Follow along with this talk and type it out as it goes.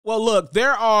Well, look,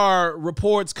 there are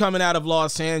reports coming out of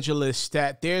Los Angeles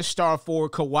that their star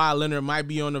forward Kawhi Leonard might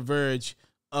be on the verge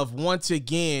of once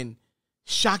again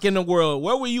shocking the world.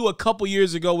 Where were you a couple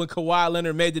years ago when Kawhi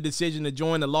Leonard made the decision to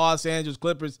join the Los Angeles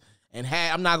Clippers and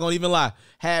I'm not going to even lie,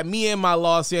 had me and my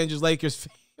Los Angeles Lakers,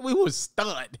 we were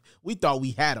stunned. We thought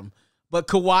we had him. But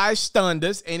Kawhi stunned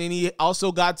us, and then he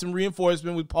also got some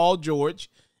reinforcement with Paul George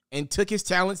and took his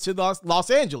talents to Los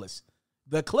Angeles,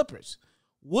 the Clippers.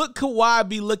 Would Kawhi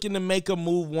be looking to make a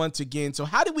move once again? So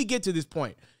how did we get to this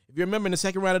point? If you remember in the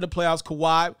second round of the playoffs,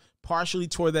 Kawhi partially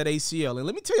tore that ACL. And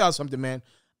let me tell y'all something, man.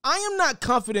 I am not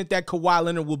confident that Kawhi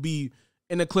Leonard will be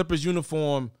in the Clippers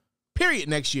uniform, period,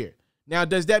 next year. Now,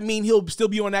 does that mean he'll still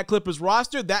be on that Clippers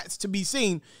roster? That's to be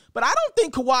seen. But I don't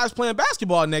think Kawhi is playing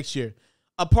basketball next year.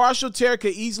 A partial tear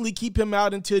could easily keep him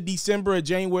out until December or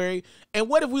January. And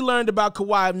what have we learned about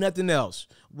Kawhi if nothing else?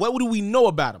 What do we know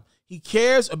about him? He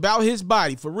cares about his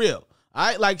body, for real. All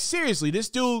right? Like, seriously, this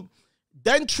dude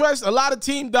doesn't trust a lot of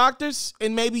team doctors,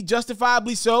 and maybe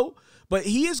justifiably so. But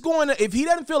he is going to, if he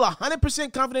doesn't feel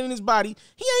 100% confident in his body,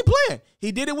 he ain't playing.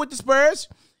 He did it with the Spurs.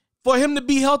 For him to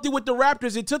be healthy with the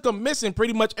Raptors, it took him missing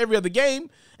pretty much every other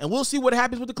game. And we'll see what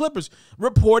happens with the Clippers.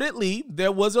 Reportedly,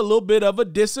 there was a little bit of a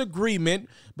disagreement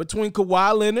between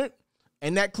Kawhi Leonard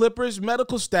and that Clippers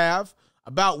medical staff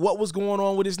about what was going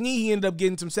on with his knee. He ended up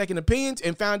getting some second opinions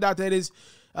and found out that his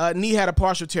knee had a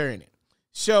partial tear in it.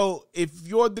 So if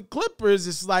you're the Clippers,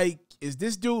 it's like, is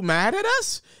this dude mad at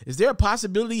us? Is there a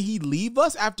possibility he'd leave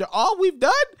us after all we've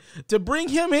done to bring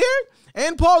him here?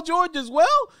 And Paul George as well?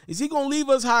 Is he going to leave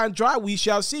us high and dry? We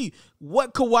shall see.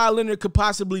 What Kawhi Leonard could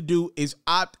possibly do is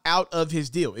opt out of his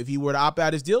deal. If he were to opt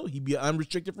out his deal, he'd be an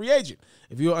unrestricted free agent.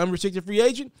 If you're an unrestricted free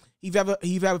agent, he'd have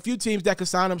a few teams that could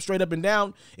sign him straight up and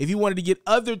down. If he wanted to get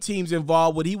other teams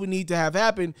involved, what he would need to have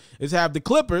happen is have the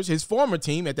Clippers, his former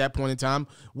team at that point in time,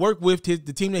 work with the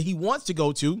team that he wants to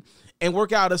go to and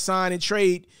work out a sign and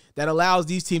trade that allows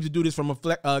these teams to do this from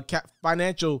a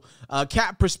financial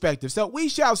cap perspective. So we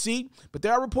shall see. But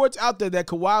there are reports out there that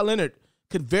Kawhi Leonard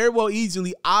could very well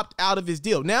easily opt out of his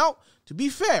deal. Now, to be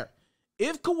fair,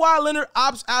 if Kawhi Leonard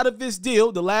opts out of this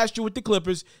deal the last year with the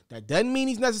Clippers, that doesn't mean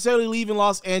he's necessarily leaving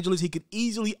Los Angeles. He could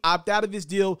easily opt out of his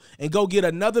deal and go get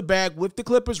another bag with the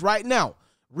Clippers right now.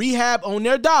 Rehab on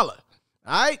their dollar.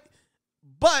 All right?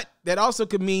 But that also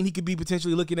could mean he could be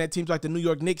potentially looking at teams like the New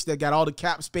York Knicks that got all the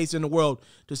cap space in the world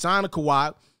to sign a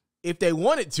Kawhi. If they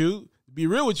wanted to be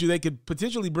real with you, they could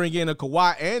potentially bring in a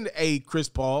Kawhi and a Chris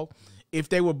Paul if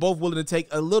they were both willing to take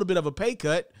a little bit of a pay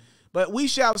cut. But we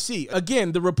shall see.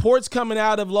 Again, the reports coming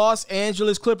out of Los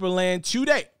Angeles Clipperland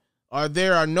today are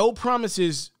there are no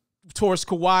promises towards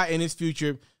Kawhi in his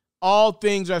future. All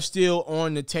things are still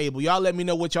on the table. Y'all let me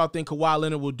know what y'all think Kawhi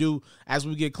Leonard will do as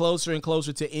we get closer and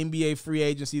closer to NBA free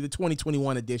agency, the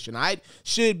 2021 edition. All right?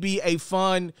 Should be a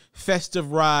fun,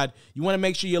 festive ride. You want to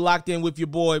make sure you're locked in with your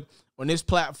boy on this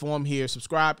platform here.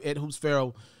 Subscribe at Hoops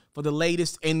Pharaoh for the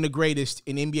latest and the greatest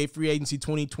in NBA free agency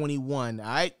 2021. All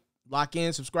right? Lock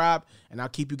in, subscribe, and I'll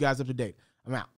keep you guys up to date. I'm out.